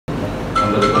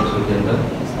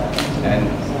and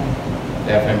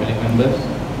their family members,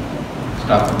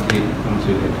 staff of the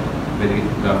consulate. Very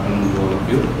good afternoon to all of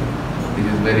you. This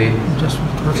is very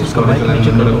historical and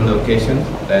memorable occasion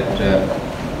that the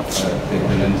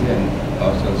Excellency and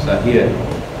officers are here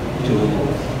to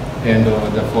hand over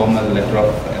the formal letter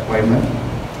of appointment.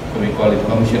 So we call it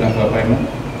Commission of Appointment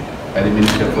by the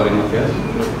Minister of Foreign Affairs.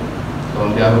 So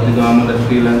on behalf of the government of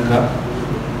Sri Lanka,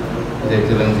 His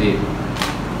Excellency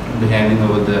will be handing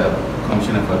over the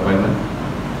Commission of Appointment.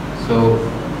 So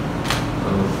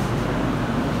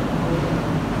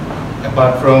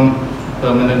apart from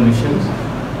permanent missions,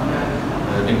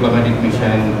 diplomatic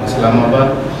mission in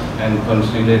Islamabad and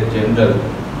Consulate General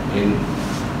in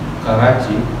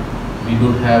Karachi, we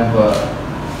do have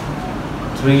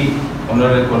 3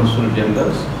 Honourary Consul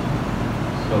Generals.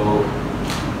 So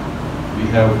we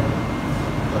have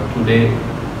today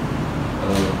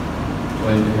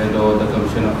going to hand over the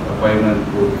Commission of Appointment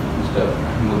to Mr.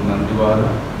 Mehmood Mandviwala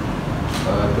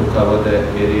to cover the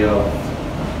area of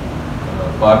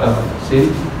part of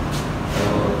Sindh.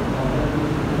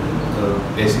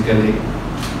 Basically,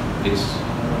 it's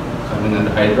coming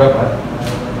under Hyderabad.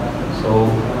 So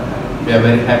we are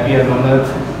very happy and honored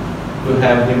to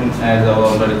have him as our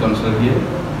Honorary Consul here.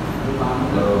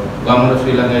 Government of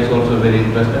Sri Lanka is also very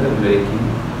interested and very keen.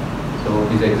 So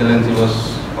His Excellency was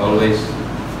always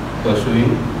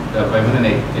pursuing the appointment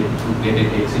and to get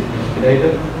it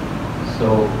expedited.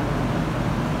 So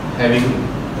having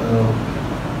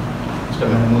Mr.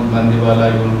 Mehmood Mandviwala,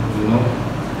 you know,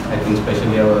 I think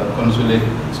especially our consulate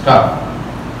staff,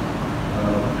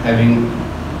 having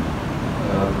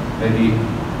very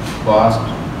vast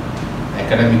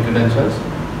academic credentials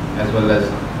as well as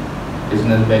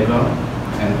business background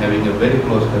and having a very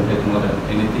close contact more than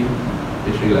anything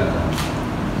with Sri Lanka.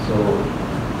 So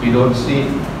we don't see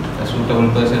a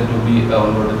suitable person to be our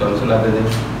Honorary Consul other than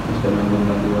Mr. Mehmood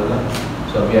Mandviwala.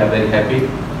 So we are very happy,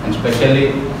 and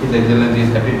especially His Excellency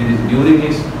is happy because during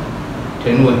his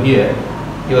tenure here,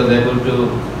 he was able to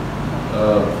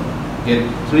get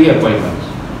 3 appointments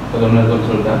for the Honourary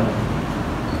Consul done.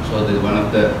 So this is one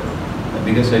of the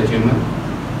biggest achievements.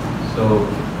 So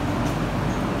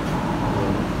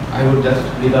I would just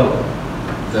read out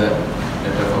the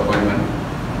letter of appointment.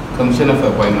 Commission of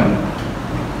Appointment.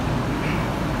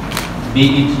 Be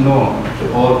it known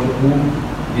to all to whom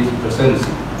this presence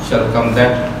shall come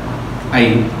that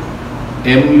I,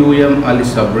 M.U.M. Ali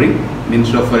Sabri,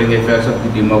 Minister of Foreign Affairs of the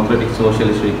Democratic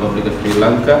Socialist Republic of Sri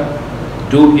Lanka,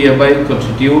 do hereby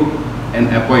constitute and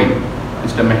appoint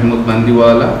Mr. Mehmood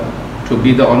Mandviwala to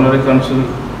be the Honorary Consul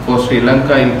for Sri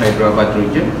Lanka in Hyderabad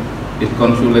region, with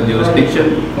consular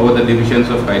jurisdiction over the divisions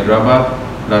of Hyderabad,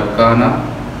 Larkana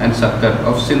and Sakar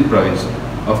of Sindh province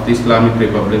of the Islamic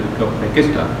Republic of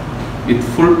Pakistan, with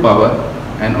full power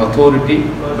and authority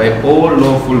by all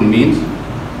lawful means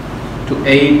to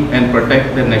aid and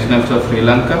protect the nationals of Sri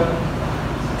Lanka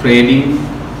trading,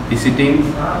 visiting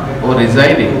or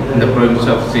residing in the province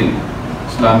of Sindh,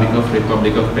 Islamic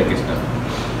Republic of Pakistan.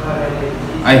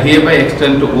 I hereby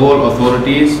extend to all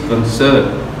authorities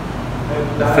concerned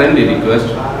the friendly request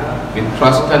with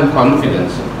trust and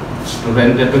confidence to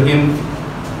render to him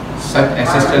such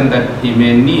assistance that he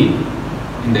may need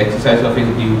in the exercise of his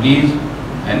duties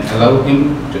and allow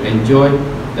him to enjoy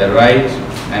the rights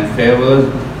and favours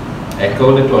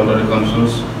accorded to Honorary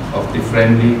Consuls of the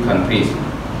friendly countries.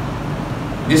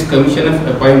 This Commission of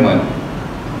Appointment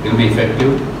will be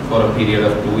effective for a period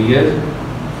of 2 years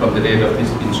from the date of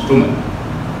this instrument,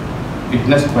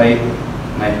 witnessed by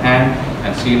my hand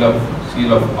and seal of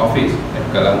office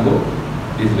at Colombo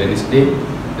this Wednesday,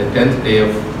 the 10th day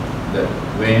of the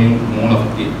waning moon of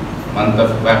the month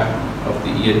of Bat of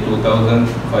the year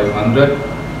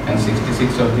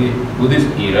 2566 of the Buddhist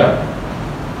era,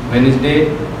 Wednesday,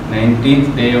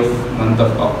 19th day of month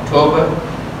of October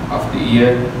of the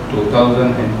year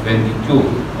 2022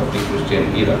 of the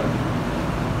Christian era.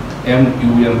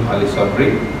 M.U.M. Ali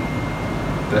Sabri,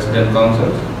 President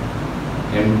Council,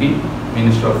 MP,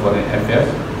 Minister of Foreign Affairs,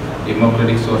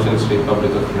 Democratic Socialist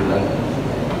Republic of Sri Lanka.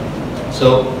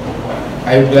 So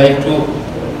I would like to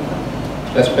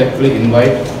respectfully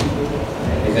invite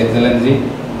His Excellency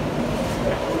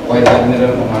Vice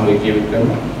Admiral Mohan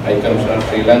Wijewickrama, High Commissioner of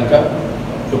Sri Lanka,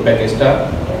 to Pakistan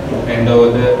to hand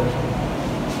over the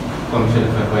Commission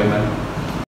of Appointment